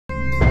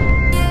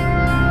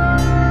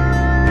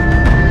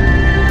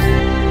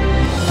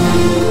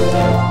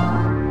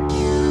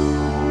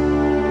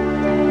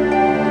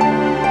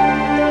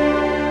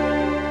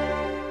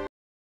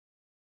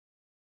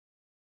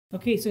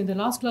Okay, so in the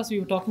last class we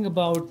were talking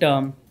about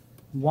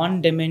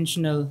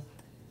one-dimensional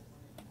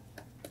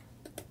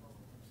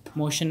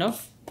motion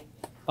of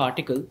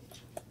particle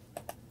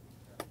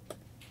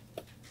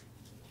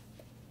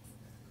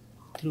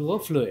through a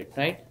fluid,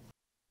 right?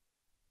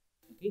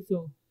 Okay,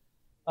 so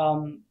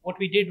what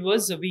we did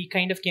was we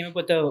kind of came up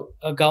with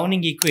a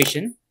governing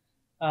equation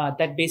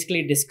that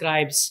basically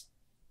describes,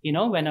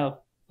 when a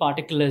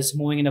particle is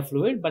moving in a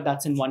fluid, but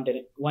that's in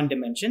one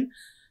dimension.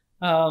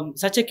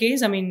 Such a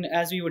case, I mean,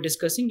 as we were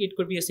discussing, it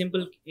could be a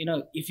simple,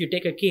 if you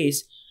take a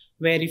case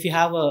where if you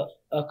have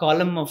a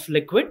column of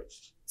liquid,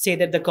 say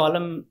that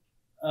the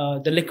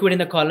liquid in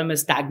the column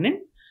is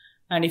stagnant,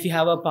 and if you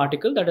have a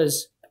particle that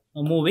is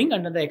moving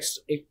under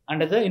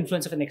the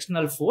influence of an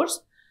external force,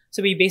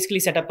 so we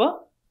basically set up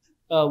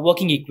a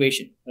working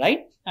equation,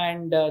 right?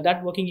 And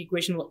that working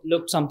equation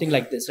looked something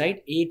like this,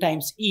 right? A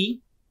times E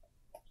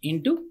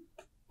into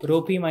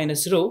rho P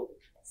minus rho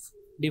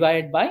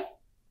divided by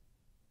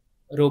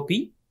rho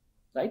P,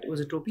 right?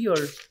 Was it rho P or,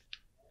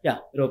 yeah,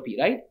 rho P,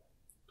 right?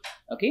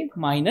 Okay,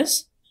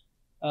 minus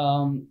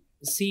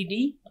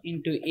CD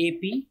into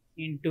AP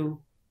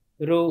into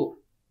rho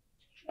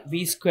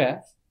V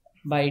square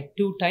by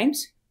 2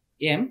 times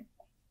M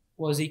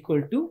was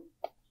equal to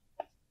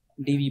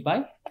dV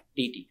by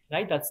dt,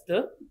 right? That's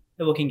the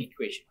working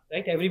equation,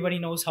 right? Everybody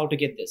knows how to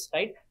get this,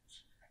 right?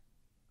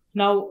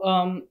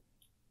 Now,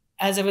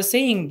 as I was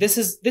saying,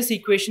 this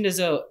equation is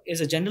a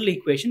general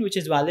equation which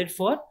is valid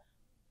for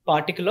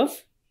particle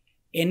of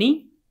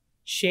any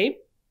shape,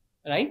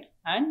 right?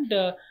 And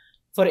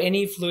for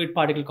any fluid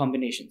particle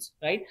combinations,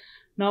 right?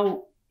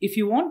 Now, if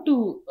you want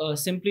to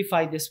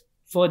simplify this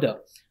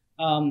further,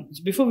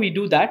 before we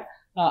do that,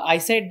 I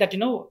said that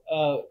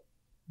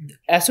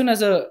as soon as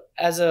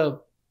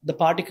the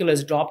particle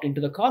is dropped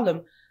into the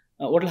column,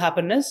 what will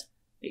happen is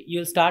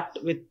you'll start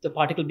with the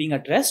particle being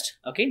at rest.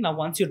 Okay, now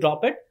once you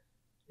drop it,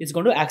 it's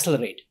going to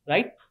accelerate,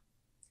 right?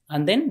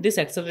 And then this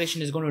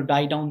acceleration is going to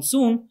die down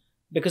soon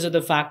because of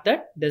the fact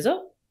that there's a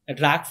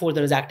drag force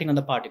that is acting on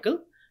the particle,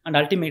 and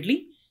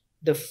ultimately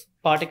the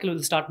particle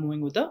will start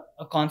moving with a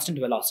constant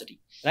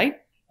velocity, right?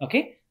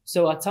 Okay,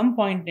 so at some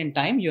point in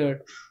time your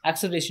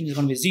acceleration is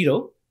going to be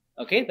 0.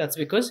 Okay, that's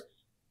because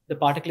the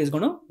particle is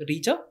going to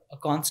reach a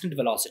constant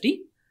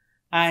velocity,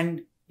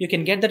 and you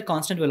can get that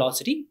constant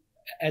velocity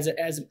as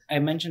I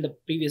mentioned in the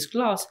previous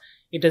class.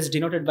 It is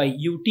denoted by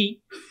ut,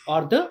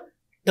 or the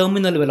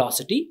terminal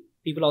velocity.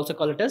 People also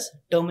call it as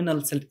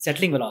terminal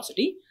settling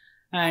velocity,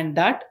 and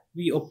that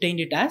we obtained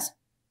it as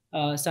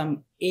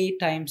some A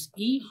times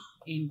E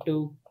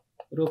into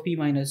rho P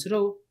minus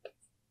rho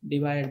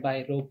divided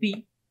by rho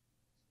P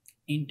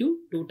into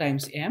 2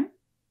 times M,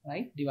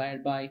 right,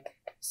 divided by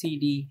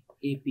CD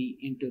AP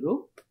into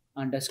rho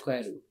under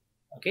square root.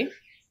 Okay,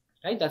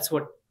 right? That's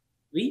what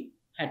we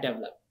had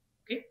developed.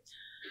 Okay,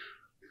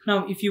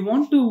 now if you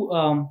want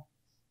to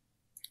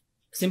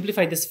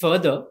simplify this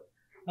further,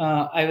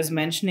 I was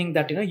mentioning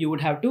that you would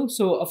have to,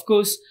 so of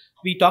course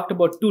we talked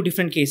about 2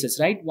 different cases,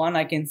 right? One,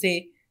 I can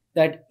say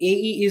that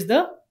AE is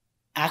the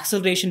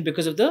acceleration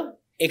because of the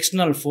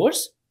external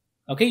force.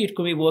 Okay, it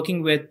could be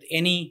working with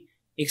any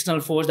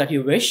external force that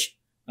you wish.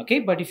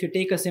 Okay, but if you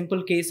take a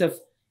simple case of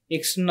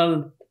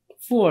external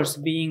force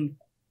being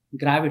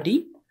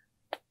gravity,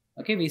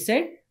 okay, we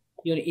said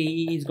your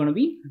AE is going to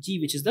be G,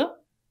 which is the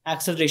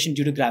acceleration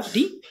due to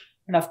gravity.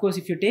 And of course,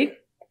 if you take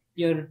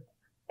your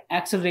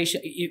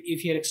acceleration,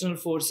 if your external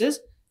force is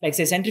like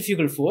say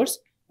centrifugal force,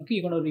 okay,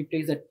 you're going to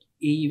replace that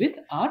AE with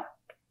R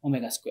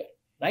omega square,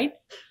 right?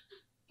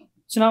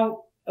 So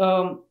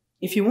now,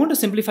 if you want to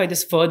simplify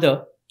this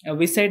further,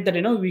 we said that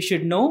we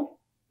should know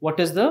what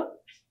is the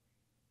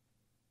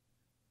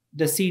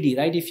CD,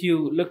 right? If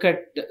you look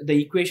at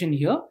the equation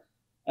here,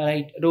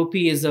 right, rho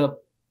P is the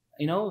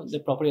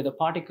property of the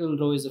particle,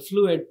 rho is the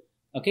fluid,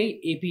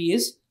 okay, AP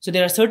is, so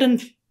there are certain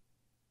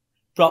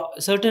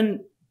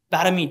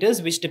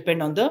parameters which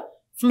depend on the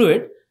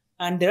fluid,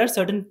 and there are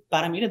certain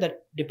parameters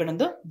that depend on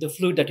the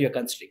fluid that you are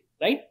considering,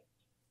 right?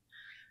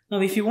 Now,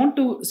 if you want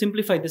to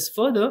simplify this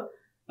further,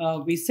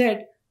 we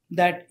said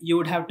that you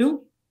would have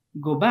to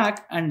go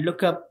back and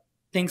look up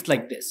things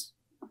like this.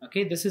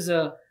 Okay, this is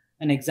an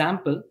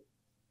example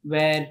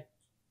where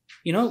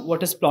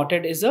what is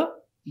plotted is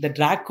the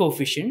drag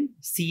coefficient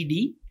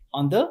CD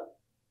on the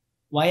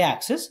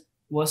y-axis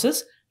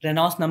versus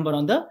Reynolds number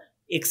on the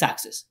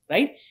x-axis,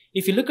 right?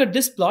 If you look at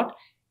this plot,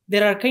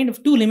 there are kind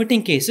of 2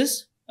 limiting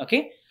cases.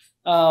 Okay,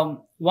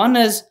 one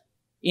is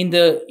in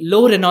the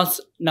low Reynolds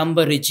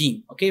number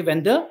regime. Okay,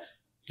 when the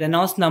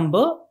Reynolds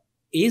number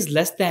is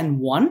less than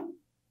 1,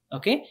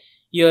 okay,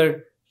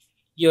 your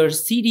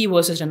CD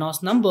versus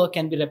Reynolds number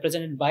can be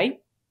represented by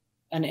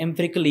an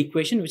empirical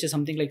equation, which is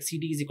something like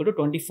CD is equal to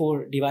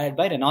 24 divided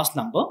by Reynolds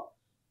number.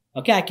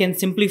 Okay, I can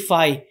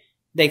simplify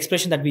the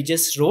expression that we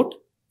just wrote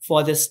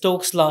for the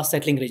Stokes law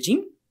settling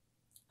regime.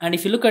 And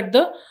if you look at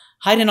the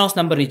high Reynolds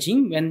number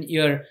regime, when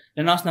your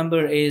Reynolds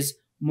number is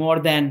more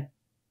than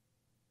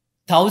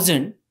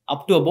 1000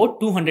 up to about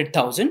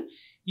 200,000,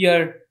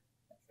 your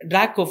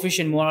drag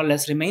coefficient more or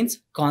less remains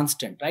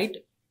constant, right?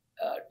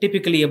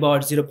 Typically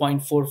about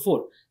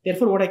 0.44.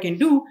 Therefore, what I can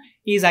do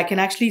is I can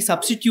actually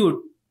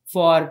substitute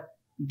for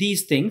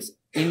these things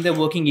in the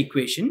working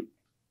equation.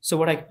 So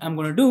what I'm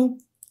going to do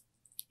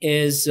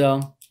is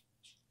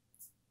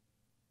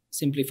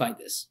simplify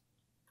this.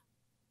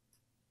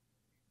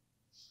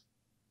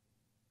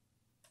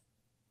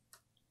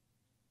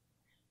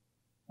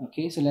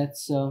 Okay, so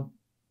let's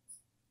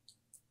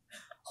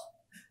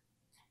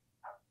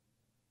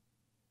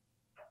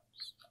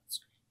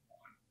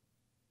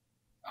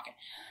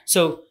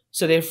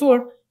So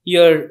therefore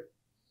your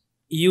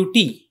ut,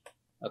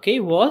 okay,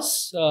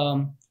 was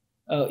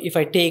if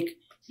I take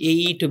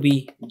AE to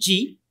be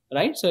G,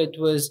 right? So it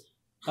was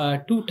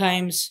 2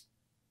 times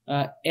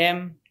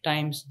M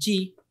times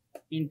G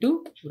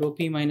into rho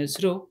P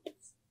minus rho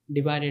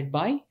divided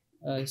by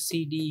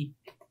CD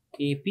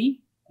AP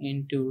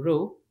into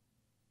rho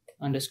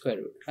under square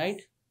root,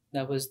 right?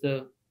 That was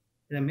the,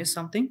 did I miss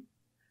something?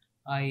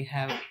 I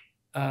have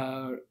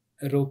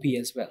rho P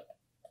as well.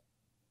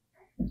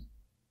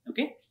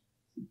 Okay,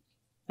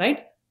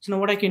 right? So now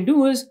what I can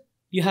do is,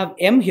 you have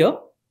M here,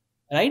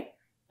 right?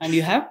 And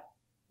you have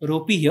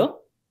rho P here.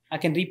 I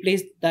can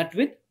replace that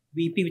with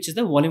Vp, which is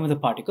the volume of the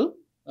particle,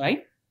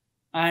 right?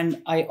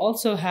 And I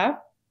also have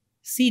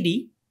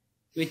CD,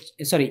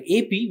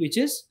 AP, which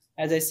is,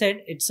 as I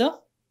said, it's a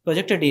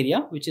projected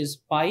area, which is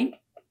pi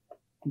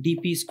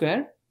dp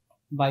square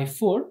by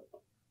 4.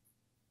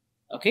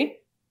 Okay,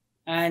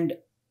 and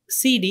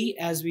CD,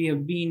 as we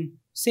have been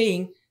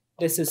saying,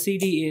 this is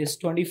CD is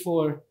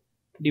 24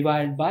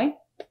 divided by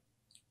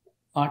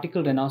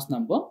particle Reynolds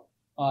number,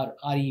 or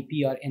REP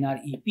or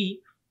NREP.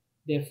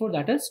 Therefore,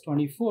 that is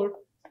 24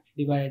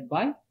 divided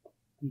by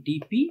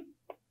dp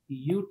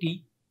ut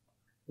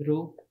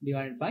rho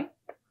divided by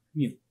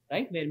mu,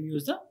 right? Where mu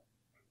is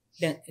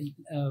the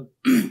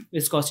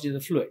viscosity of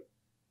the fluid.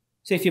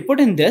 So if you put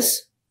in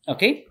this,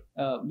 okay,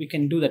 we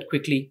can do that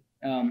quickly.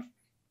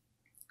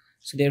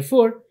 So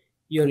therefore,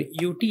 your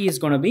ut is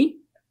going to be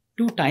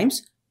 2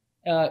 times,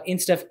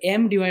 instead of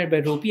m divided by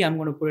rho p, I'm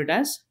going to put it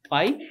as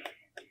pi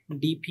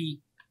dp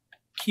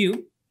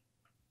q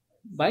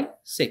by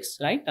 6,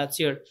 right? That's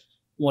your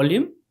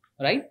volume,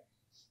 right?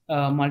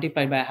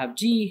 Multiplied by, I have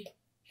g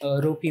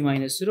rho p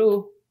minus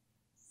rho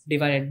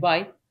divided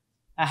by,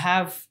 I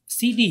have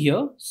CD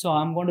here, so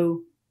I'm going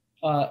to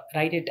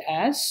write it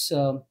as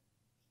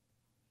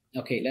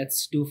okay,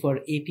 let's do for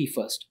AP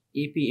first.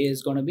 AP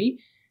is going to be,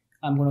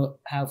 I'm going to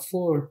have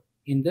 4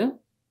 in the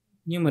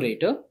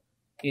numerator.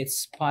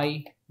 It's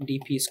pi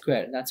dp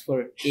square. That's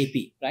for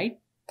AP, right?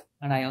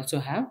 And I also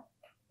have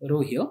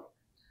rho here.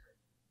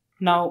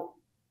 Now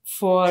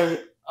for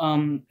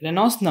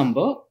Reynolds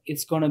number,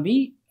 it's going to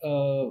be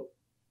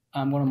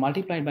I'm going to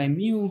multiply by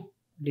mu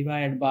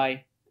divided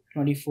by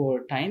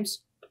 24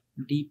 times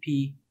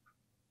dp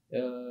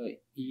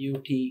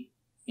ut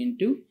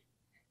into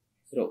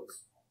rho,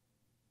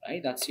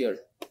 right? That's your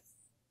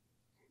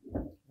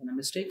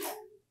mistake.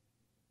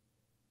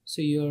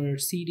 So your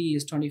CD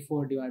is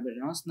 24 divided by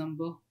Reynolds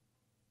number,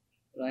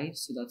 right?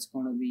 So that's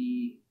going to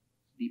be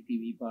dp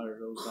v bar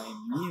rho by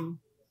mu.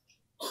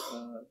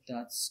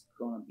 That's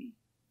going to be,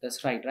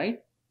 that's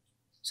right?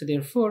 So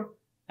therefore,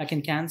 I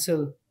can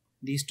cancel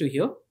these two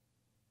here,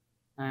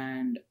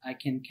 and I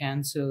can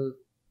cancel.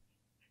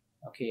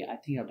 Okay, I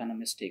think I've done a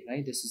mistake,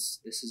 right? This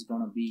is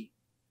going to be,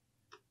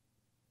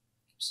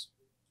 oops.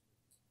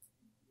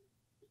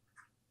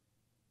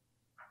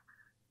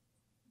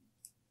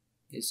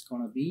 It's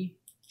going to be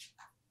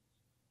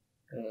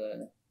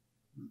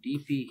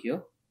dp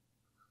here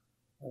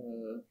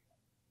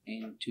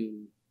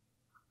into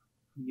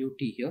ut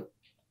here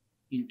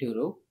into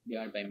rho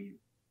divided by mu,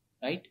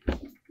 right?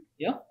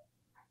 Yeah.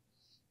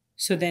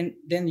 So then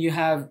you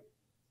have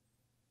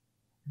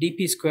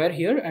dp square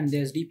here, and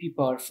there's dp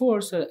power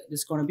 4, so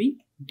this is going to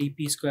be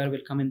dp square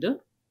will come in the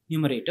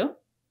numerator.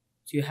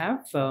 So you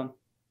have 4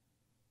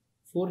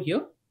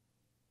 here,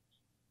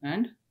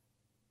 and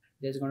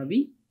there's going to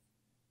be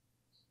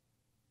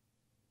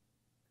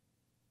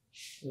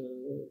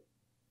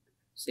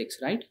 6,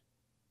 right?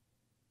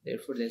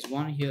 Therefore there's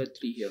 1 here,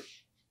 3 here.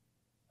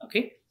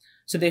 Okay,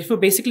 so therefore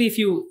basically if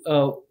you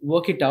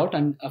work it out,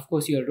 and of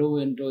course your rho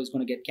and rho is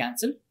going to get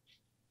cancelled.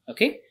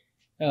 Okay,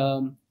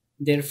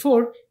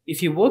 therefore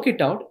if you work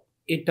it out,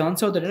 it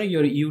turns out that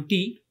your ut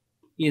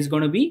is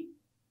going to be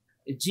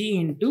g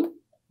into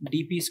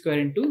dp square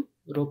into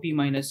rho p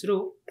minus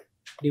rho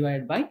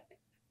divided by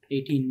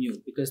 18 mu,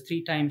 because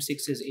 3 times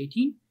 6 is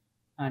 18,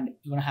 and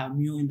you're going to have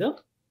mu in the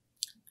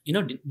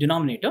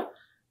denominator,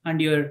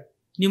 and your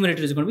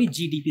numerator is going to be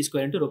g dp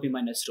square into rho p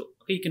minus rho.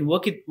 Okay, you can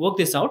work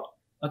this out.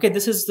 Okay,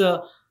 this is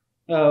the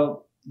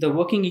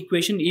working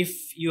equation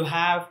if you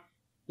have,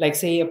 like,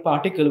 say, a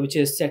particle which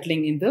is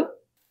settling in the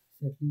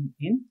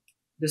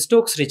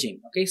Stokes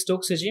regime. Okay,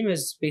 Stokes regime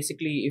is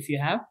basically if you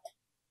have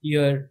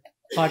your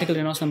particle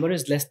Reynolds number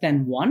is less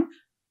than 1,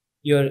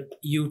 your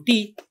ut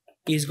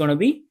is going to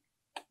be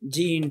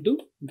g into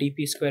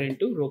dp square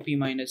into rho p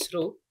minus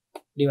rho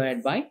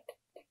divided by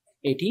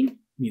 18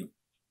 mu.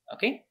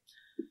 Okay,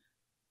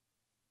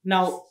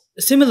 now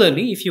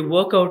similarly, if you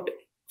work out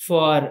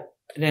for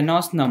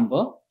Reynolds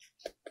number,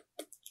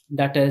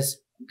 that is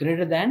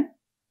greater than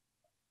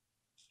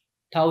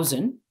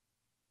 1000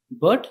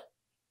 but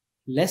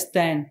less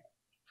than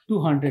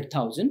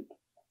 200,000.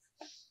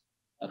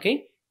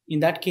 Okay, in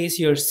that case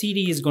your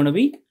CD is going to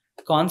be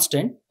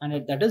constant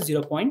and that is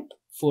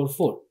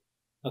 0.44.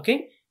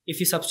 Okay, if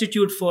you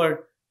substitute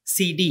for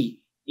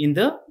CD in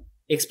the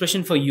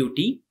expression for UT,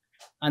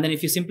 and then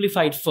if you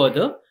simplify it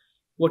further,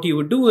 what you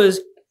would do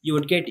is you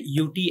would get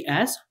UT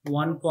as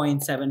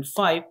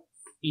 1.75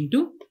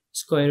 into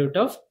square root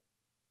of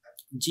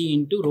G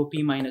into rho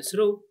P minus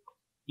rho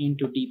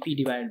into dP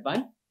divided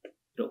by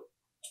rho.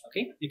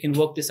 Okay, you can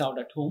work this out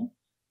at home.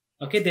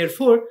 Okay,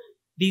 therefore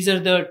these are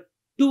the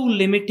two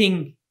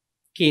limiting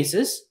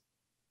cases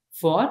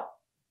for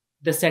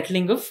the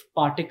settling of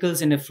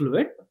particles in a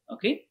fluid.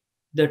 Okay,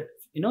 the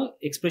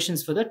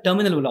expressions for the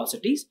terminal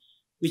velocities,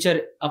 which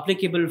are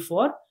applicable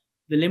for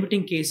the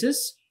limiting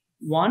cases.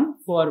 One,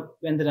 for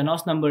when the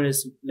Reynolds number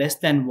is less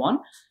than 1,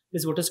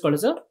 this is what is called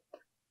as a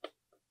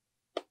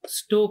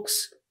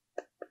Stokes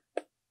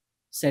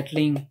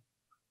settling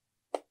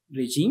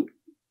regime.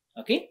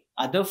 Okay,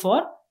 other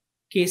for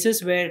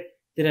cases where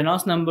the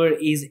Reynolds number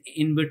is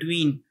in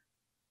between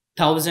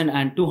 1000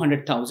 and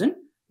 200,000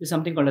 is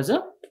something called as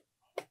a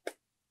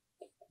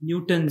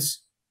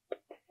Newton's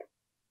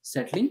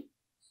settling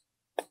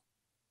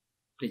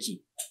regime.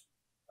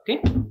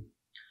 Okay,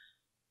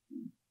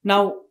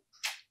 now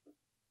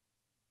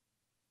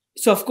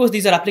so of course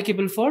these are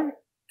applicable for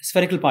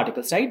spherical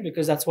particles, right?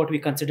 Because that's what we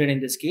considered in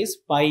this case,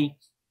 pi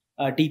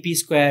dP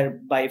square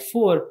by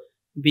 4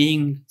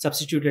 being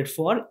substituted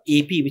for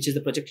AP, which is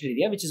the projected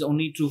area, which is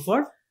only true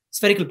for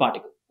spherical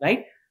particle,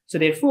 right? So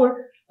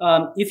therefore,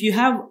 if you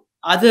have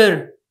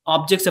other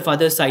objects of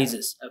other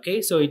sizes,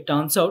 okay, so it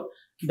turns out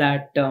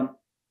that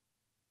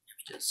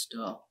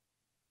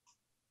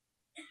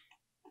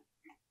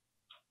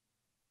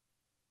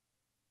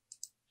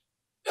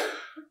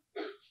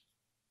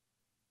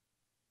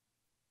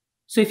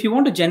so if you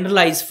want to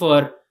generalize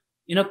for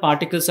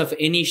particles of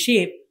any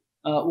shape,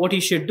 what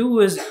you should do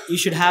is you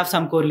should have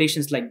some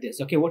correlations like this.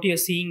 Okay, what you're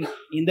seeing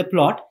in the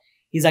plot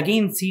is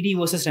again CD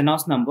versus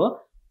Reynolds number,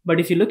 but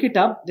if you look it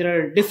up, there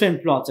are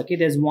different plots. Okay,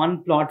 there's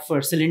one plot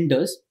for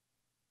cylinders.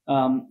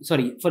 For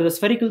the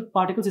spherical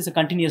particles, it's a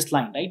continuous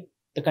line, right?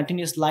 The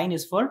continuous line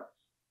is for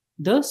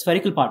the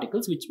spherical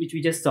particles, which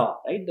we just saw,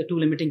 right? The two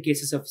limiting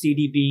cases of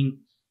CD being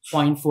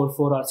 0.44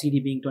 or CD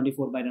being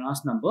 24 by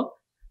Reynolds number.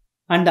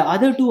 And the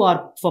other two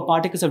are for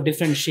particles of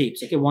different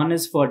shapes. Okay, one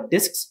is for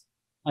disks,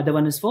 other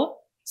one is for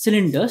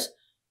cylinders,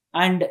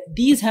 and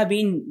these have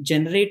been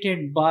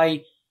generated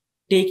by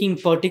taking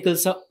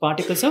particles of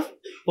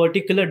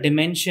particular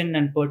dimension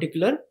and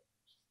particular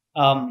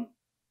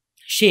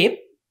shape,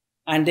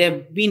 and they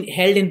have been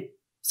held in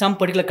some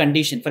particular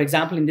condition. For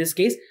example, in this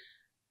case,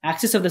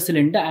 axis of the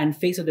cylinder and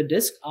face of the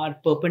disk are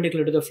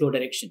perpendicular to the flow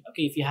direction.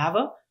 Okay, if you have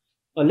a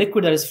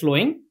liquid that is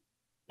flowing,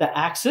 the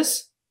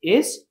axis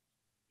is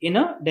in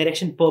a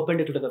direction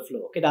perpendicular to the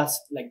flow. Okay, that's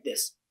like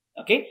this.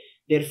 Okay,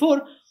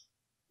 therefore,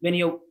 when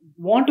you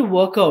want to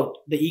work out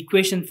the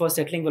equation for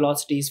settling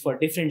velocities for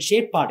different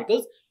shaped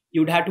particles,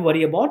 you would have to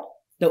worry about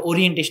the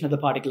orientation of the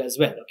particle as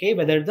well. Okay,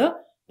 whether the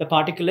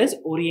particle is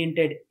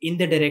oriented in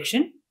the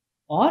direction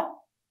or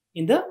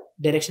in the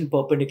direction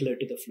perpendicular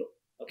to the flow.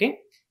 Okay,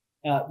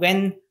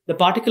 when the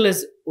particle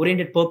is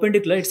oriented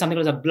perpendicular, it's something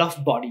called as a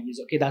bluff body.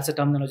 Okay, that's a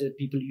terminology that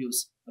people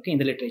use, okay, in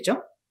the literature.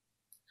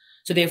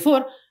 So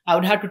therefore, I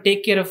would have to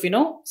take care of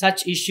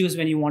such issues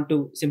when you want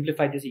to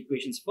simplify these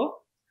equations for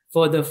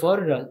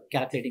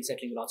calculating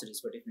settling velocities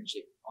for different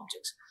shaped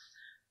objects.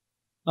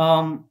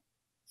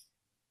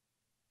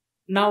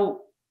 Now,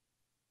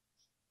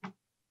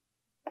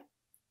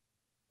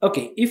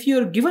 okay, if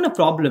you're given a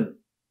problem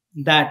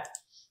that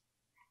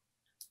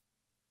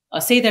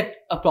say that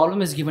a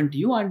problem is given to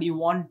you and you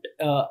want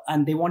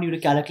and they want you to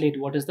calculate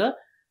what is the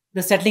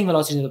settling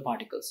velocity of the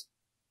particles.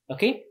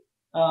 Okay,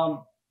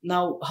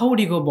 now how would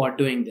you go about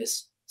doing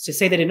this? So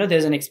say that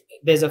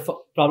there's a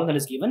problem that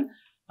is given.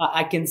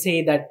 I can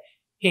say that,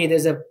 hey,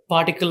 there's a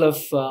particle of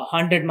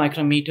 100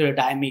 micrometer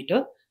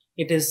diameter.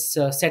 It is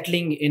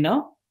settling in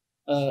a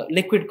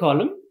liquid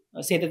column.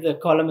 Say that the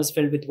column is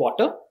filled with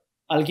water.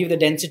 I'll give the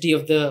density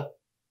of the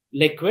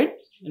liquid,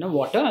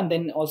 water, and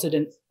then also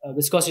the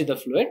viscosity of the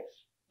fluid.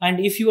 And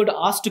if you were to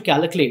ask to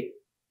calculate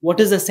what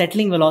is the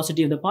settling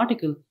velocity of the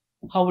particle,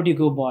 how would you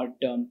go about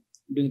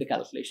doing the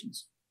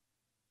calculations?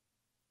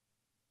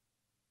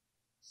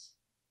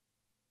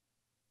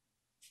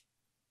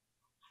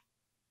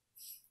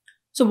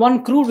 So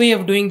one crude way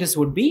of doing this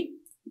would be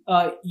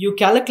you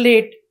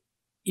calculate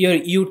your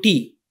UT,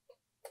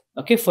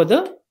 okay, for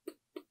the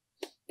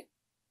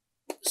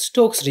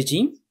Stokes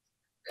regime.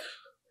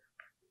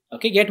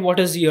 Okay, get what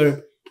is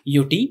your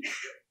UT,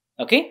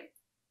 okay,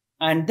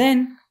 and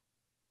then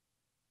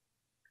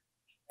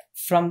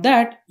from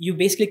that you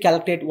basically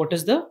calculate what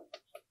is the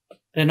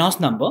Reynolds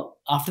number.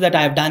 After that,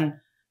 I have done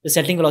the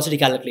settling velocity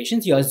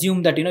calculations. You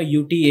assume that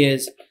UT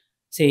is,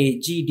 say,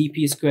 G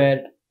dP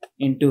square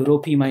into rho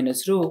P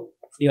minus rho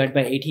divided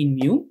by 18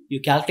 mu. You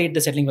calculate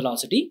the settling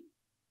velocity,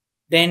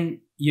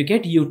 then you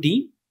get UT,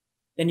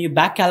 then you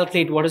back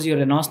calculate what is your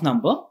Reynolds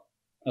number.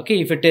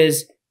 Okay, if it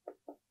is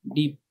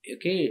d,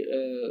 okay,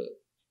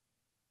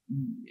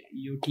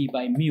 ut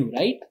by mu,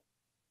 right?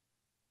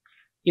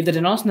 If the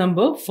Reynolds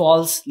number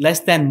falls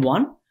less than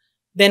 1,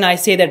 then I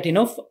say that,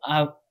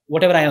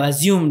 whatever I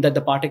assume that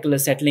the particle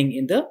is settling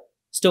in the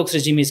Stokes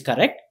regime is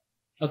correct.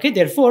 Okay,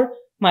 therefore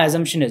my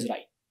assumption is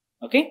right.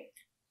 Okay,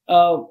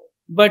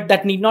 but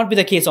that need not be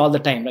the case all the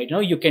time, right?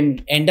 You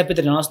can end up with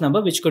a Reynolds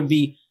number which could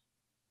be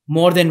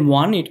more than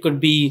 1, it could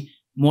be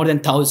more than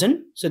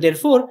 1000. So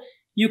therefore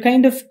you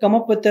kind of come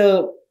up with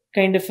a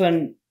kind of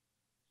an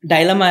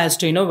dilemma as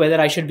to whether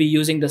I should be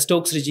using the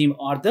Stokes regime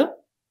or the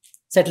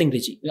settling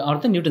regime or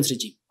the Newton's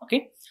regime.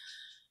 Okay,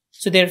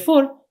 so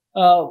therefore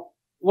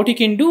what you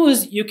can do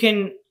is you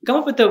can come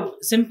up with a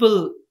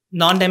simple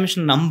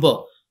non-dimensional number,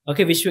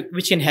 okay,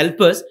 which can help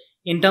us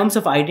in terms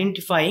of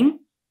identifying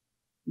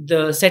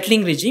the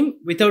settling regime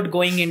without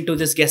going into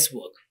this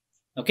guesswork.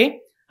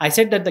 Okay, I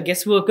said that the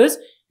guesswork is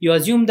you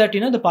assume that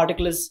the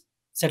particle is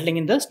settling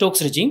in the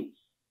Stokes regime,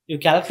 you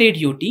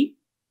calculate ut,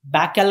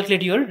 back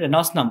calculate your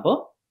Reynolds number,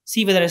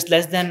 see whether it's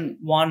less than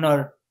 1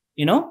 or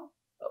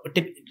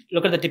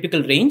look at the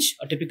typical range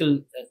or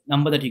typical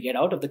number that you get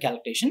out of the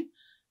calculation,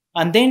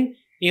 and then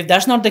if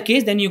that's not the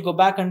case, then you go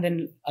back and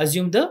then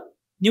assume the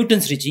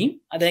Newton's regime,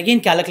 and then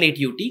again calculate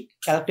ut,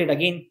 calculate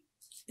again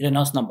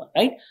Reynolds number,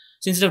 right?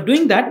 So instead of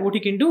doing that, what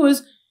you can do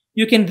is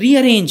you can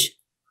rearrange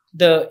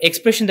the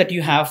expression that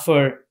you have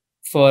for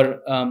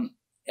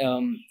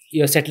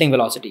your settling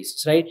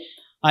velocities, right?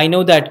 I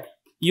know that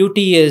ut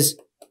is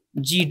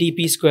g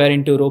dp square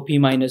into rho p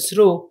minus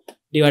rho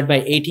divided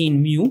by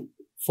 18 mu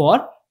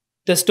for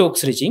the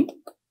Stokes regime.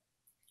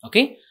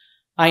 Okay,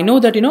 I know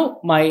that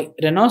my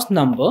Reynolds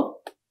number,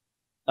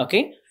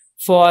 okay,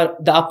 for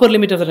the upper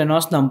limit of the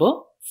Reynolds number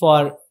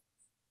for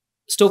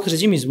Stokes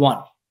regime is 1,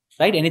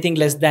 right? Anything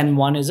less than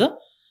 1 is a,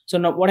 so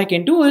now what I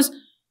can do is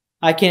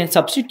I can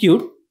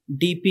substitute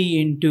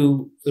dp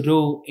into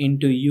rho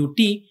into ut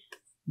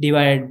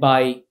divided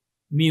by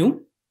mu.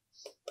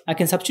 I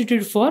can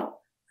substitute for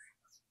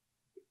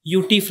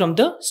ut from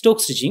the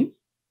Stokes regime.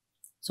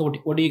 So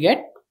what do you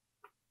get?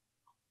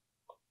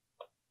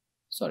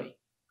 Sorry.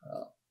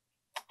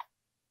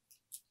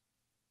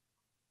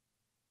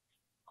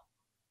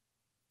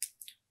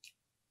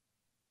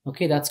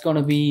 Okay, that's going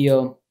to be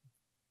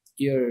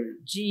your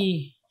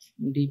g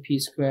dp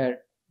square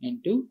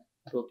into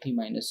rho p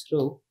minus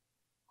rho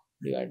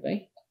divided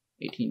by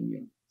 18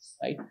 mu,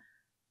 right?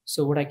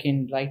 So what I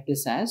can write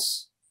this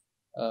as,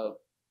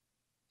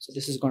 so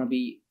this is going to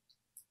be,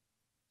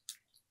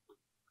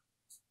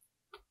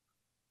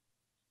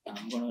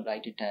 I'm going to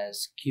write it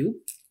as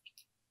q,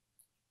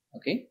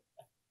 okay,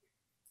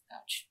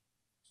 ouch,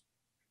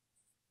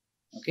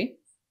 okay,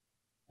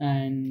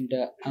 and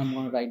I'm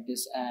going to write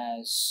this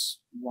as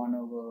 1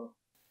 over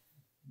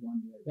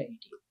 1 divided by 18,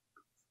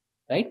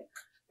 right?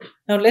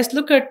 Now let's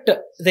look at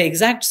the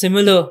exact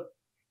similar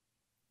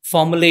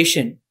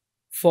formulation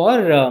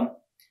for,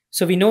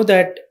 so we know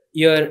that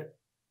your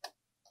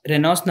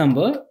Reynolds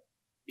number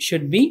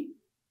should be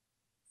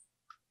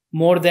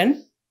more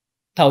than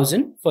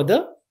 1000 for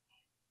the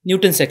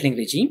Newton settling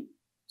regime.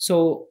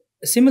 So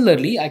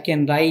similarly, I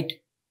can write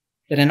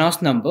the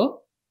Reynolds number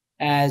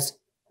as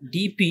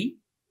dp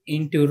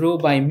into rho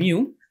by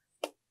mu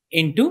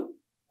into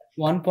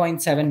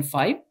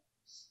 1.75,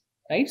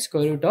 right,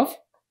 square root of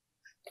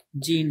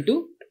g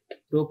into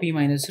rho p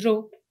minus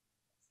rho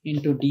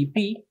into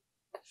dp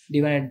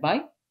divided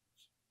by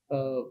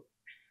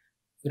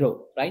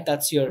rho, right?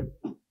 That's your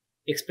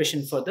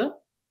expression for the.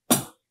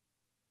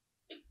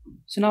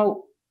 So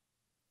now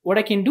what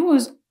I can do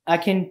is I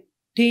can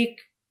take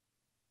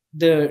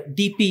the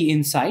dp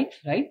inside,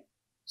 right?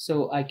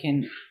 So I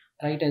can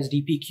write as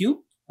dp cube,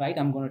 right?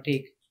 I'm going to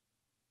take,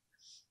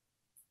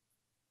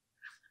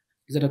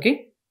 is that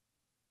okay?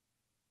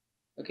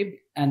 Okay,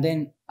 and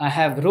then I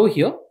have rho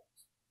here.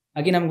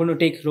 Again, I'm going to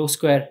take rho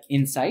square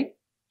inside.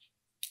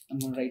 I'm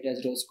going to write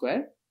as rho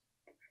square.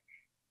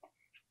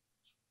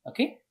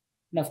 Okay,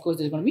 and of course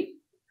there's going to be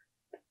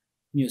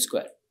mu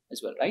square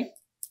as well, right?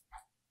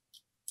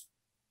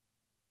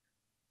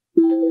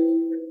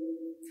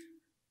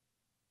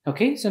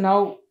 Okay, so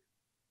now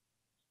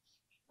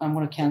I'm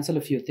going to cancel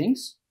a few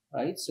things,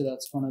 right? So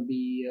that's going to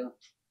be,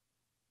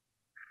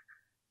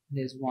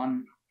 there's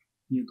one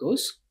mu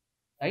goes,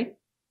 right?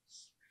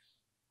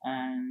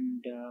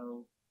 And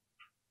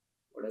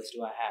what else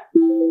do I have?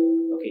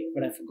 Okay,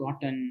 but I've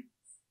forgotten,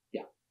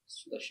 yeah,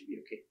 so that should be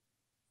okay.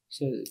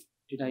 So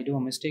did I do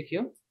a mistake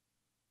here?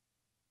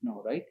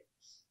 No, right?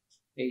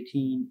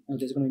 18, oh,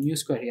 there's going to be mu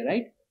square here,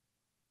 right?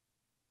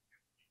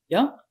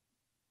 Yeah,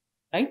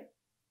 right?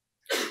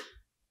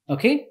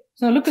 Okay,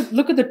 so look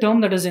at the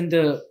term that is in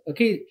the,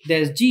 okay,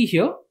 there's g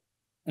here,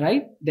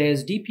 right?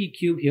 There's dp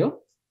cube here.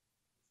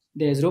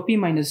 There's rho p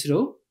minus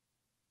rho.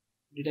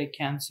 Did I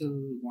cancel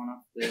one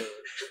of the,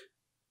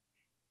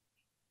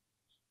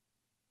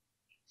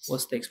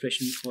 what's the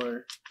expression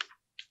for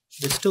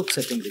the Stokes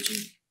settling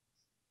regime?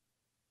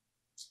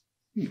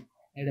 I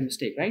made a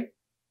mistake, right?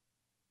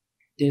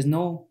 There's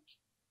no,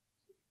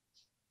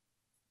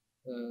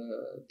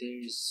 there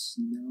is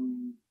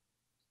no.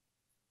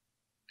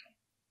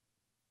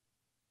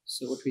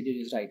 So what we did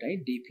is right?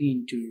 dp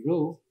into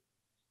rho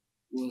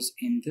was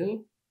in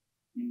the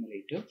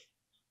numerator.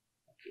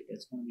 Okay,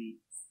 that's going to be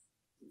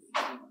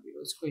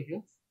rho square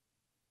here.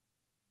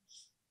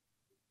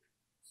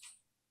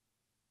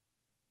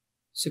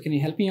 So can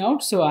you help me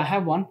out? So I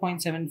have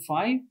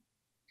 1.75.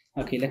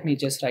 Okay, let me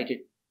just write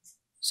it.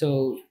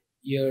 So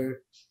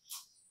here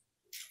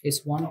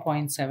is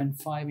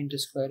 1.75 into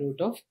square root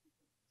of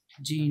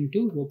g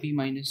into rho p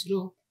minus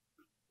rho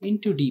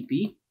into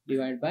dp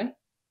divided by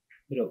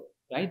rho,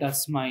 right?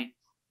 That's my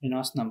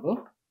Reynolds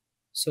number.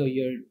 So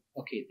you're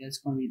okay, there's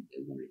going to be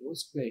rho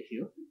square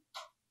here,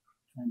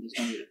 and there's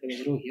going to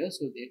be rho here.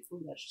 So therefore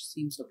that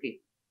seems okay.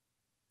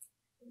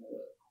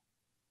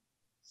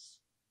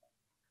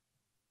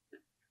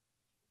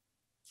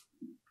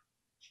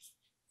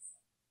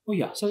 Oh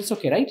yeah, so it's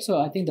okay, right?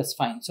 So I think that's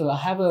fine. So I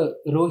have a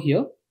row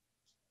here,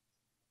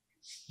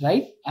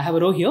 right? I have a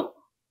row here,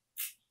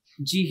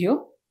 g here,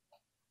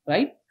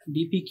 right?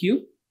 dp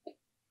cube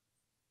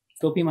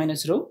rho p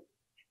minus rho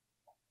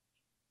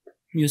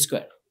mu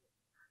square.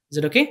 Is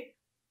it okay?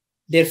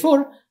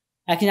 Therefore,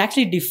 I can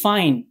actually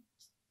define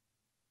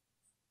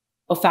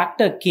a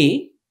factor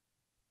k.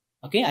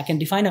 Okay, I can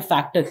define a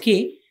factor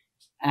k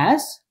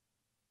as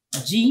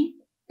g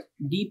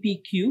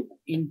dp cube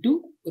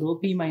into rho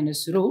p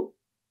minus rho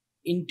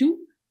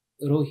into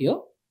rho here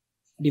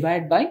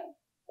divided by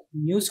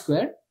mu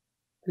square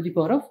to the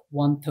power of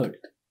 1/3,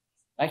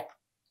 right?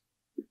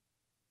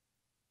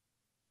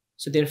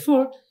 So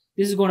therefore,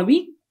 this is going to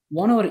be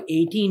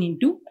 1/18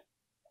 into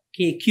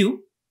k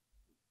cube.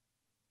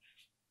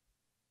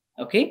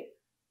 Okay,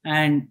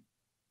 and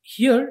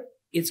here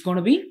it's going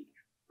to be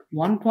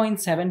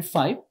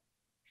 1.75.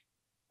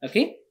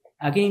 Okay,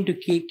 again into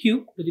k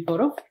cube to the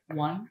power of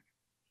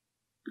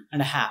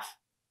 1.5.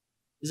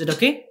 Is it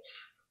okay?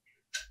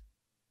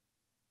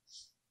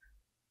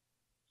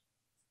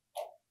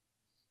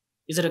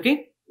 Is it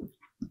okay?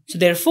 So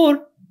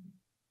therefore,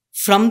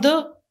 from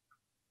the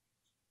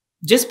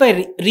just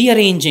by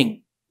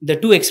rearranging the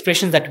two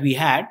expressions that we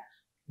had,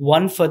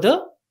 one for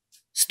the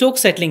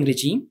Stokes settling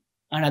regime,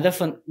 another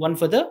one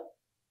for the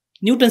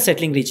Newton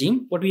settling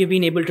regime, what we have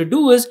been able to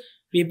do is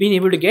we have been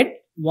able to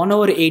get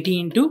 1/18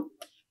 into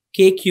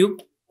k cube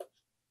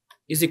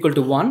is equal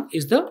to 1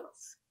 is the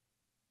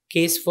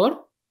case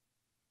for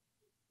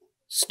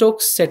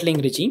Stokes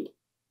settling regime.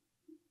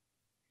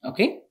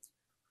 Okay,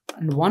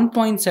 and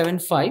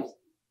 1.75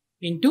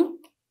 into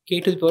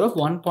k to the power of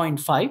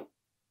 1.5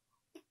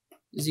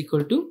 is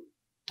equal to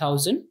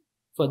 1000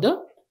 for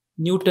the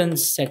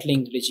Newton's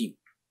settling regime.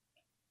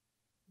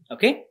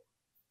 Okay,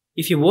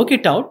 if you work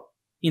it out,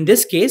 in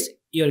this case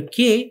your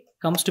k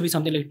comes to be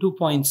something like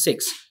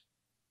 2.6.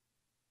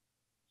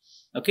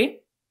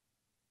 Okay,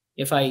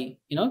 if I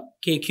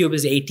k cube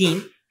is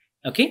 18,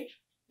 okay,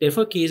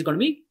 therefore k is going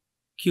to be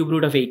cube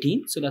root of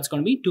 18, so that's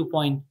going to be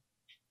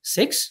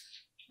 2.6.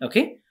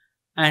 okay,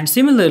 and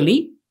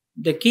similarly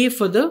the k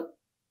for the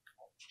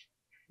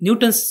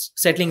Newton's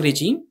settling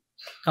regime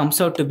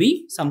comes out to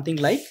be something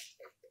like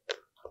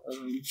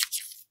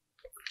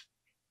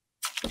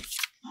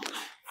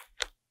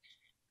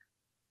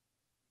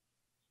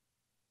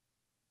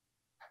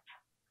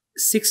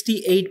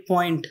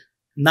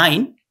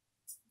 68.9.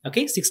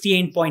 okay,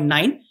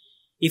 68.9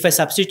 if I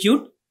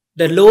substitute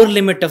the lower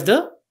limit of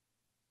the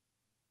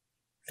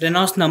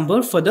Reynolds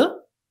number for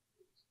the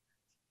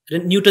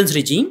Newton's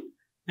regime,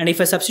 and if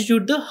I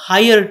substitute the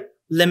higher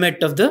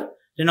limit of the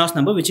Reynolds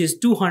number, which is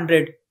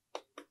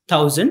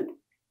 200,000,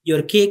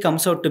 your k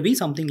comes out to be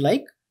something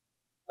like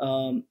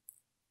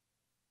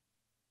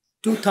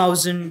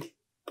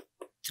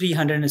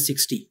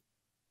 2360.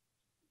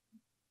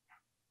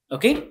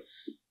 Okay,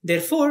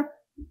 therefore,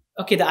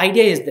 okay, the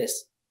idea is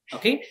this.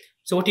 Okay,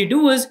 so what you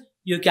do is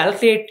you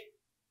calculate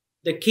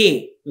the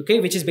k, okay,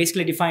 which is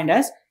basically defined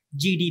as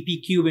g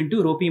dp cube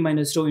into rho p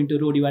minus rho into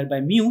rho divided by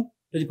mu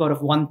to the power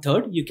of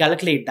 1/3. You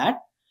calculate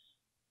that.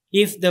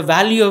 If the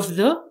value of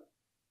the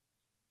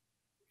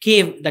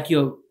k that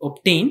you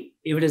obtain,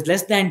 if it is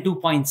less than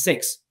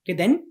 2.6, okay,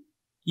 then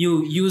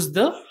you use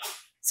the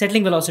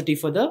settling velocity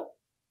for the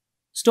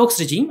Stokes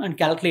regime and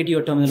calculate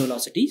your terminal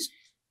velocities.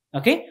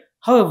 Okay,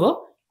 however,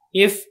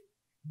 if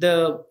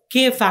the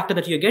k factor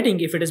that you're getting,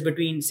 if it is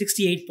between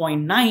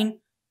 68.9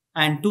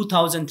 and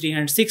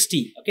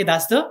 2360, okay,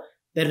 that's the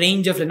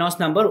range of Reynolds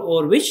number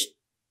over which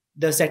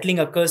the settling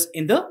occurs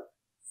in the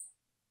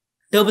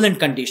turbulent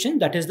condition,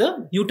 that is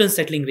the Newton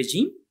settling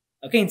regime.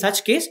 Okay, in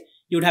such case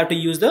you would have to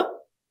use the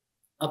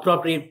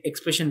appropriate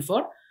expression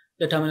for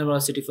the terminal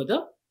velocity for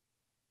the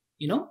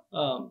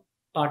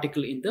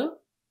particle in the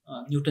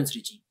Newton's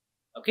regime.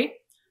 Okay,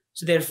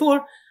 so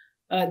therefore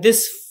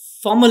this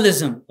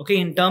formalism, okay,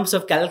 in terms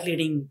of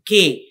calculating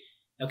k,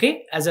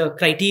 okay, as a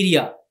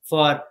criteria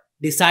for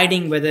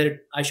deciding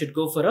whether I should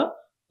go for a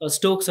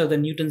Stokes or the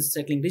Newton's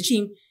settling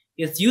regime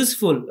is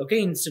useful,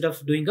 okay, instead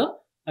of doing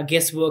a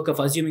guesswork of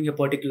assuming a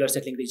particular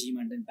settling regime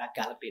and then back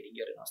calculating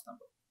your Reynolds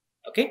number.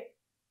 Okay,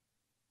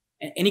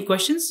 any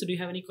questions? Do you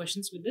have any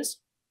questions with this?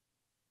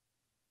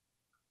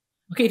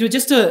 Okay, it was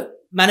just a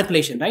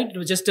manipulation, right? It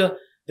was just a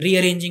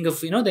rearranging of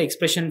the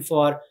expression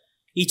for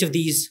each of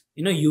these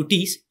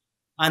UTs,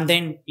 and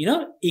then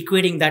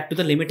equating that to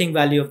the limiting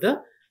value of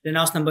the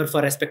Reynolds number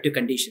for respective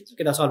conditions.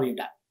 Okay, that's all we've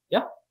done.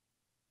 Yeah.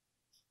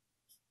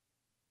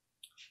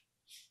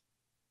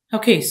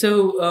 Okay,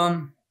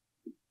 so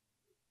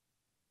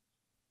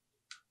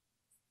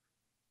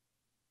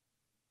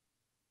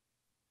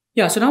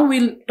yeah, so now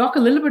we'll talk a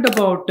little bit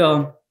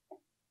about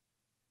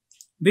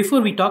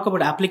before we talk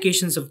about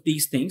applications of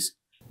these things.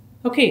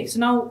 Okay, so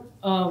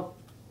now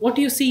what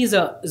you see is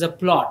a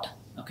plot,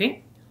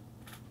 okay,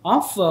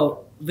 of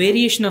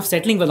variation of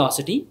settling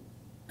velocity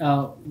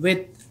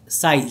with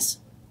size.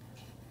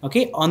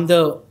 Okay, on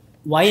the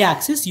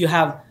y-axis you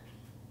have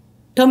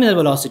terminal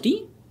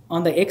velocity.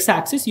 On the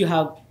x-axis you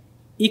have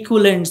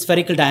equivalent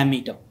spherical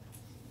diameter.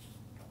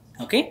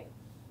 Okay,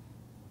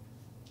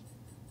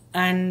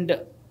 and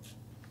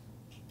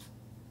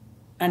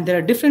there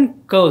are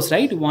different curves,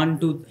 right? 1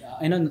 to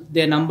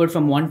they're numbered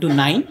from 1 to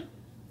 9.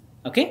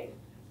 Okay,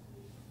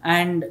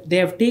 and they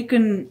have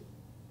taken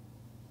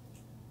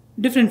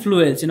different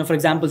fluids. For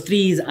example,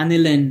 3 is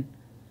aniline,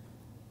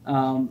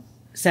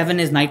 7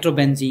 is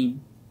nitrobenzene.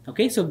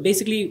 Okay, so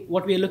basically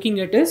what we are looking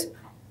at is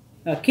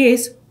a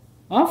case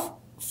of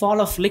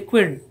fall of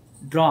liquid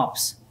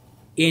drops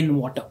in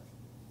water.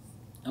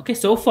 Okay,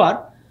 so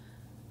far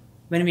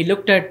when we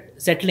looked at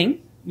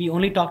settling, we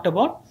only talked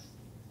about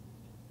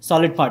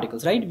solid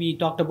particles, right? We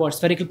talked about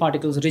spherical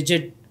particles,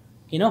 rigid,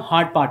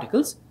 hard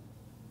particles.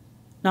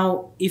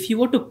 Now, if you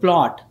were to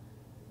plot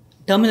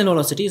terminal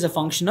velocity as a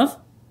function of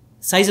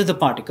size of the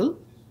particle,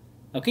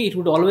 okay, it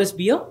would always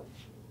be a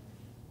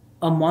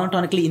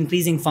monotonically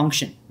increasing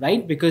function,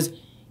 right? Because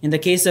in the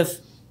case of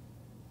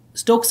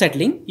Stoke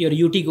settling, your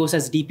UT goes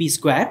as dp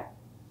square,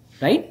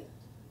 right?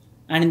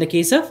 And in the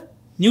case of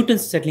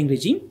Newton's settling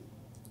regime,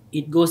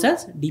 it goes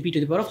as dp to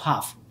the power of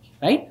half,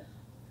 right?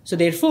 So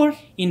therefore,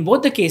 in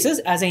both the cases,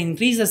 as I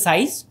increase the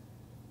size,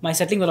 my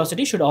settling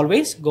velocity should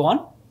always go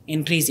on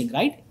increasing,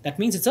 right? That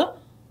means it's a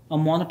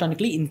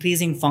monotonically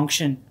increasing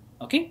function,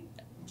 okay?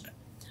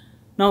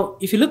 Now,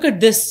 if you look at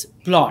this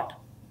plot,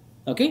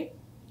 okay,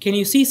 can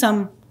you see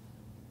some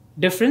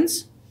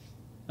difference?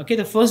 Okay,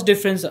 the first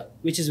difference,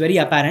 which is very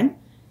apparent,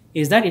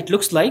 is that it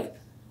looks like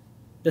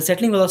the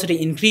settling velocity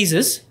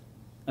increases,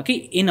 okay,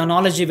 in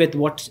analogy with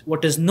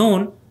what is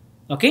known,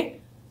 okay,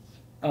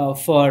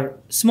 for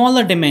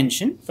smaller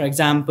dimension. For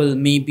example,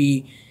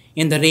 maybe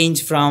in the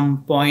range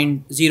from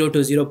 0.0 to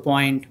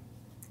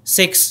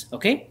 0.6,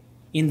 okay,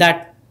 in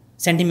that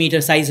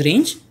centimeter size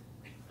range,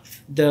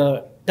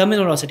 the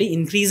terminal velocity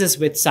increases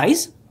with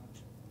size.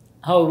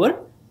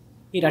 However,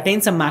 it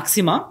attains a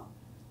maxima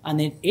and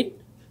it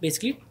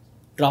basically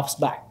drops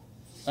back,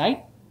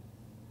 right?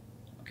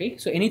 Okay,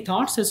 so any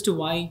thoughts as to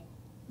why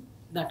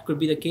that could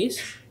be the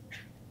case?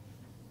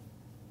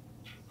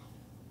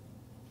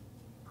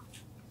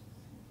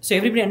 So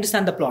everybody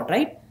understand the plot,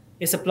 right?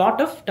 It's a plot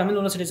of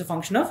terminal velocity as a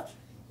function of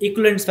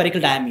equivalent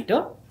spherical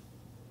diameter.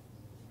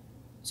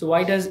 So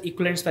why does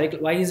equivalent spherical,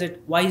 why is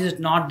it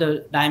not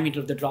the diameter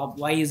of the drop?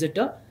 Why is it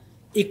a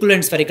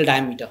equivalent spherical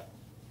diameter?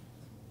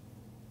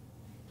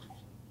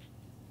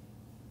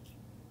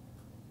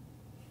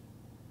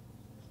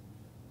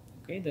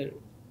 Okay, the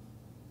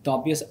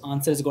obvious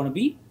answer is going to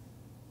be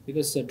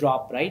because the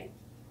drop, right?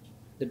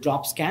 The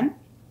drops can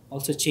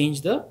also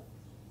change the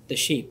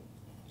shape.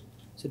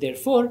 So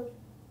therefore,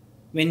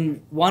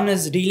 when one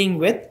is dealing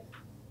with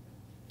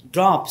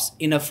drops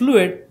in a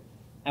fluid,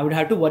 I would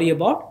have to worry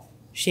about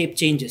shape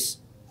changes.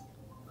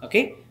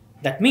 Okay,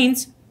 that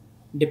means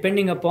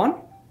depending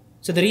upon,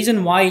 so the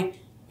reason why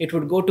it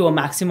would go to a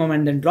maximum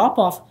and then drop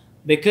off,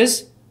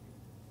 because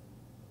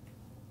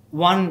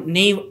one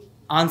naive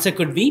answer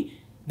could be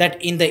that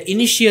in the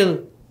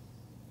initial,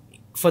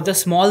 for the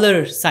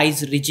smaller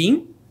size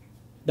regime,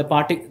 the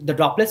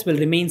droplets will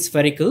remain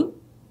spherical.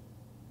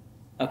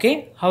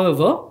 Okay,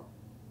 however,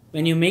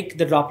 when you make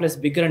the droplets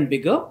bigger and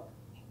bigger,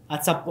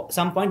 at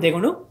some point they're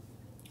going to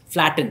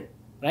flatten,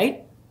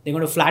 right? They're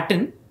going to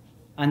flatten,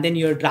 and then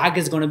your drag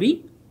is going to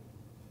be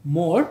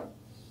more.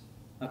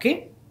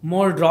 Okay,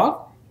 more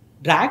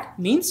drag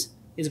means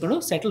it's going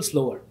to settle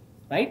slower,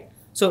 right?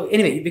 So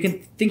anyway, we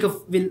can think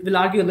of, we'll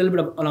argue a little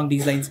bit along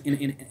these lines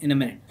in a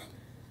minute.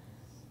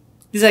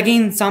 This is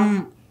again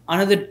some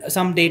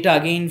data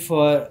again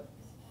for,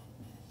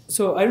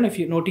 so I don't know if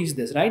you noticed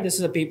this, right? This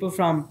is a paper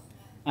from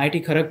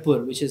IIT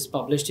Kharagpur, which is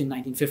published in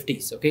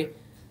 1950s. Okay,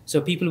 so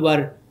people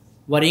were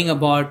worrying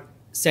about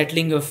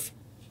settling of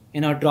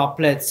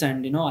droplets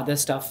and other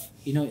stuff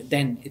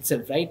then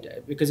itself, right?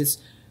 Because it's,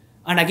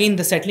 and again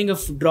the settling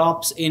of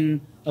drops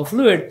in a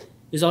fluid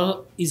is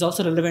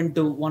also relevant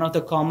to one of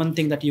the common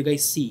thing that you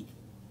guys see.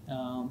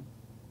 An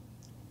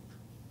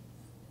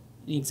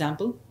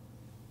example,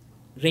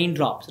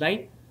 raindrops,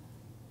 right?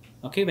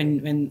 Okay,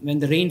 when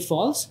the rain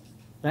falls,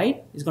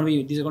 right, these are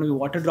going to be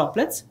water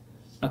droplets.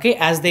 Okay,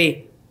 as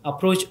they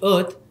approach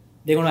Earth,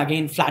 they're going to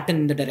again flatten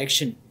in the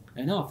direction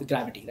of the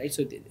gravity, right?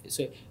 So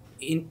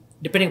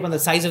depending upon the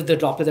size of the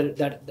droplets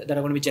that are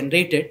going to be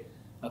generated,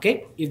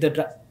 okay, if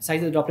the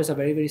size of the droplets are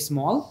very, very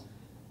small,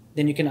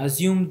 then you can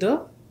assume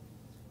the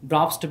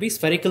drops to be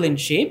spherical in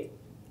shape.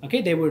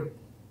 Okay, they would,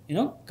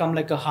 come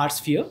like a hard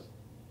sphere.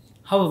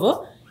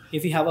 However,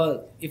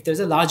 if there's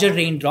a larger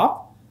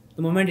raindrop,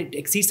 the moment it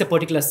exceeds a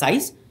particular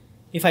size,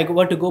 if I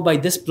were to go by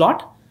this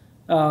plot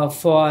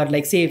for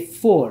like say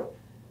 4,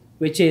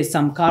 which is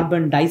some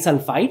carbon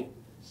disulfide,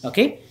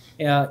 okay,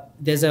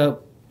 there's a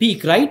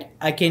peak, right?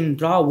 I can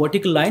draw a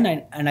vertical line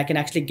and I can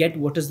actually get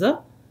what is the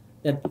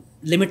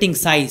limiting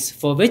size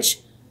for which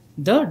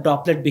the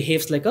droplet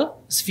behaves like a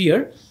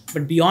sphere.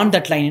 But beyond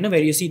that line,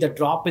 where you see the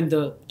drop in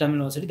the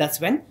terminal velocity, that's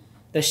when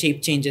the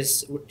shape change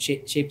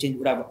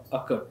would have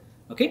occurred.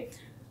 Okay.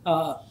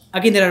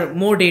 Again, there are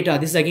more data.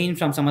 This is again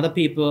from some other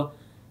paper.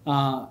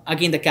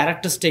 Again, the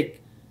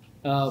characteristic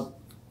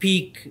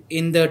peak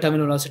in the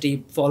terminal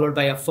velocity followed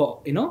by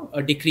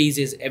a decrease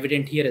is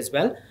evident here as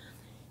well.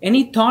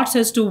 Any thoughts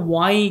as to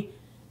why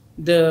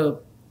the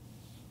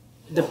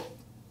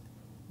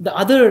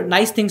other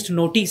nice things to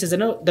notice is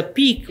the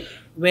peak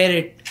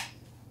where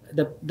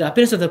the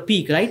appearance of the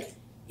peak, right,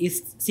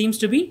 seems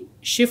to be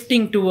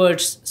shifting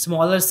towards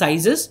smaller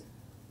sizes,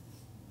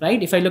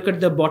 right? If I look at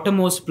the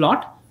bottommost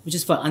plot, which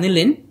is for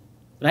aniline,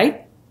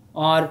 right,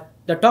 or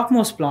the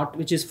topmost plot,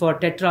 which is for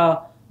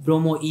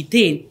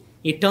tetrabromoethane,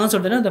 it turns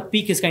out that the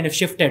peak is kind of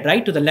shifted,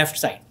 right, to the left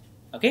side.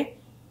 Okay,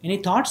 any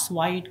thoughts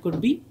why it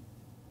could be?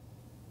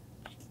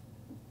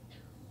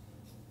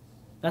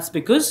 That's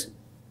because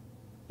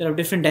they're of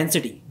different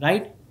density,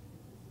 right?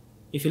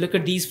 If you look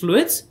at these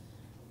fluids,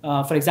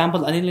 for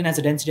example, aniline has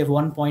a density of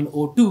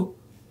 1.02,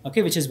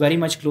 okay, which is very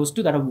much close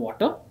to that of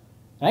water,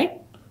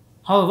 right?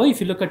 However,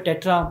 if you look at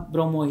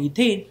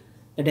tetrabromoethane,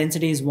 the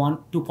density is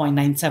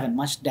 2.97,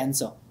 much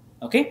denser,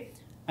 okay?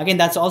 Again,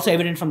 that's also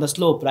evident from the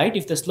slope, right?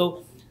 If the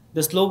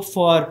slope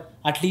for,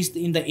 at least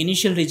in the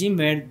initial regime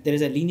where there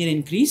is a linear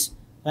increase,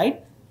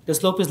 right, the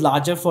slope is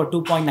larger for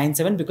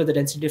 2.97 because the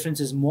density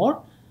difference is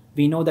more.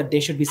 We know that they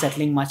should be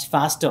settling much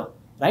faster,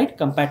 right,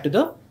 compared to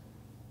the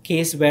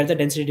case where the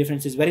density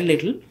difference is very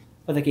little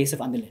for the case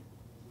of aniline,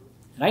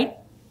 right?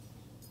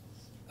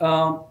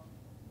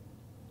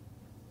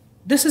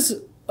 This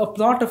is a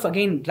plot of,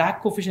 again,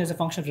 drag coefficient as a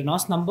function of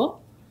Reynolds number.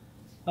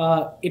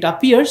 It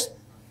appears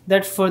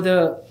that for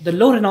the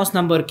low Reynolds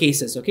number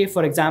cases, okay,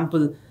 for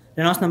example,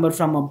 Reynolds number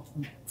from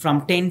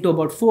 10 to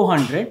about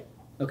 400,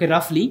 okay,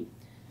 roughly,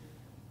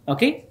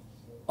 okay,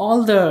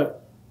 all the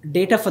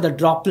data for the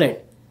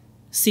droplet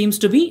seems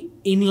to be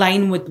in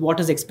line with what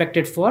is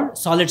expected for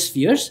solid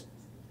spheres,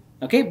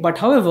 okay. But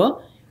however,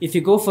 if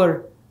you go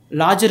for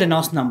larger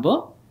Reynolds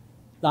number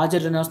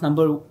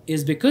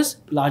is because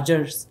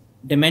larger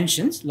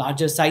dimensions,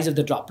 larger size of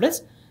the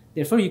droplets,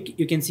 therefore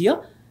you can see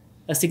a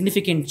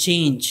significant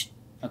change,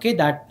 okay,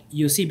 that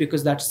you see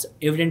because that's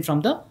evident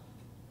from the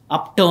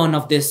upturn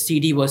of this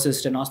CD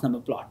versus Reynolds number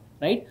plot,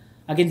 right?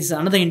 Again, this is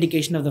another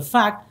indication of the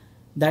fact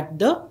that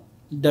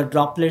the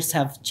droplets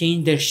have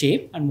changed their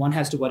shape, and one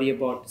has to worry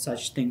about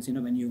such things,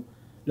 when you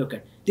look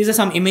at. These are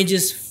some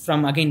images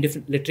from, again,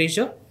 different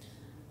literature.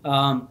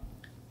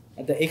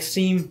 At the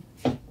extreme,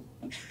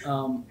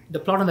 the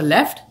plot on the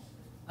left,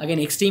 again,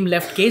 extreme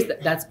left case,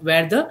 that's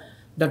where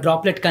the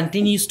droplet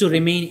continues to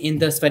remain in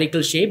the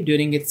spherical shape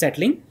during its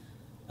settling.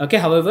 Okay,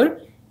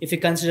 however, if you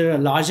consider a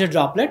larger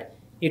droplet,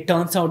 it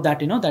turns out that,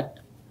 that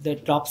the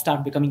drops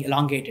start becoming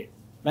elongated,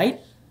 right?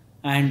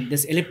 And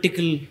this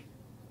elliptical,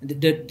 the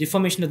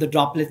deformation of the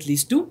droplets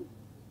leads to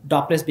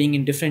droplets being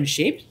in different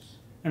shapes.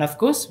 And of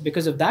course,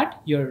 because of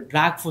that, your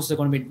drag forces are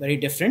going to be very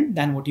different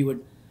than what you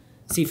would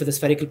see for the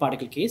spherical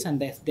particle case. And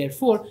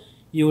therefore,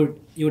 you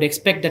would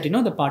expect that,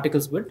 the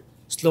particles would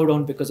slow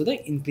down because of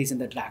the increase in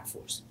the drag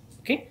force.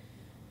 Okay.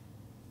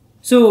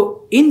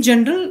 So in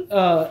general,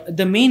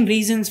 the main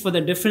reasons for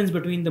the difference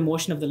between the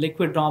motion of the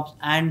liquid drops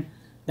and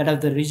that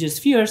of the rigid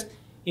spheres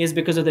is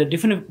because of the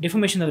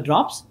deformation of the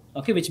drops,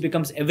 okay, which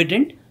becomes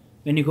evident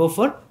when you go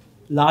for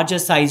larger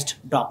sized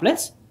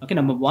droplets, okay,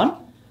 number one.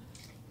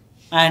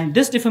 And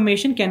this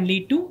deformation can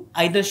lead to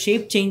either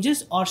shape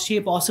changes or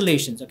shape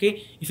oscillations,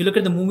 okay. If you look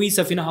at the movies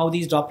of, how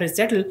these droplets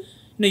settle,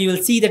 you will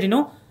see that,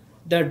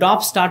 the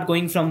drops start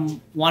going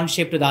from one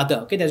shape to the other,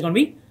 okay. There's going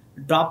to be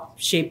drop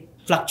shape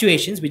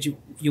fluctuations, which you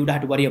would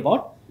have to worry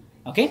about,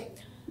 okay.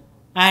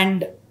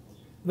 And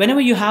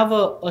whenever you have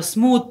a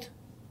smooth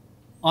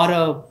or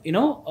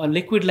a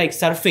liquid-like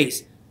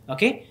surface,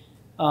 okay,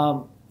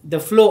 the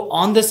flow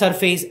on the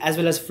surface as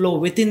well as flow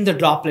within the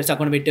droplets are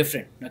going to be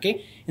different,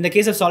 okay. In the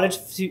case of solid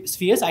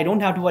spheres, I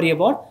don't have to worry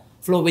about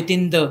flow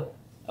within the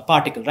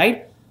particle,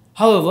 right?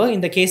 However,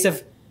 in the case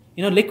of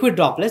liquid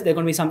droplets, there are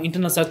going to be some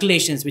internal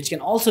circulations which can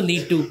also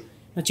lead to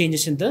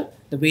changes in the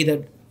way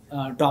the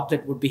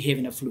droplet would behave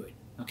in a fluid,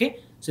 okay.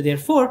 So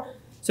therefore,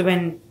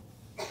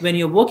 when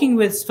you're working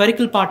with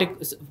spherical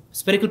particles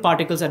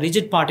or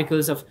rigid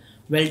particles of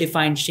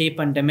well-defined shape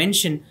and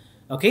dimension,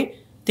 okay,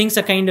 things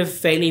are kind of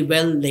fairly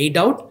well laid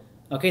out,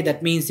 okay.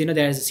 That means,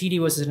 there's a CD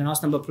versus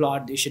Reynolds number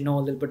plot. You should know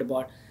a little bit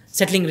about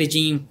settling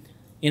regime,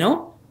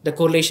 the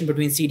correlation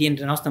between CD and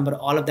Reynolds number,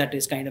 all of that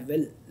is kind of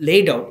well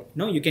laid out.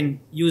 You can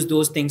use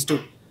those things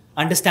to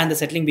understand the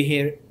settling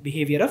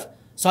behavior of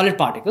solid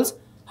particles.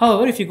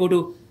 However, if you go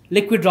to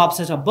liquid drops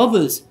such as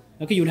bubbles,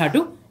 okay, you'll have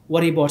to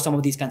worry about some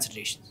of these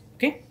considerations.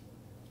 Okay.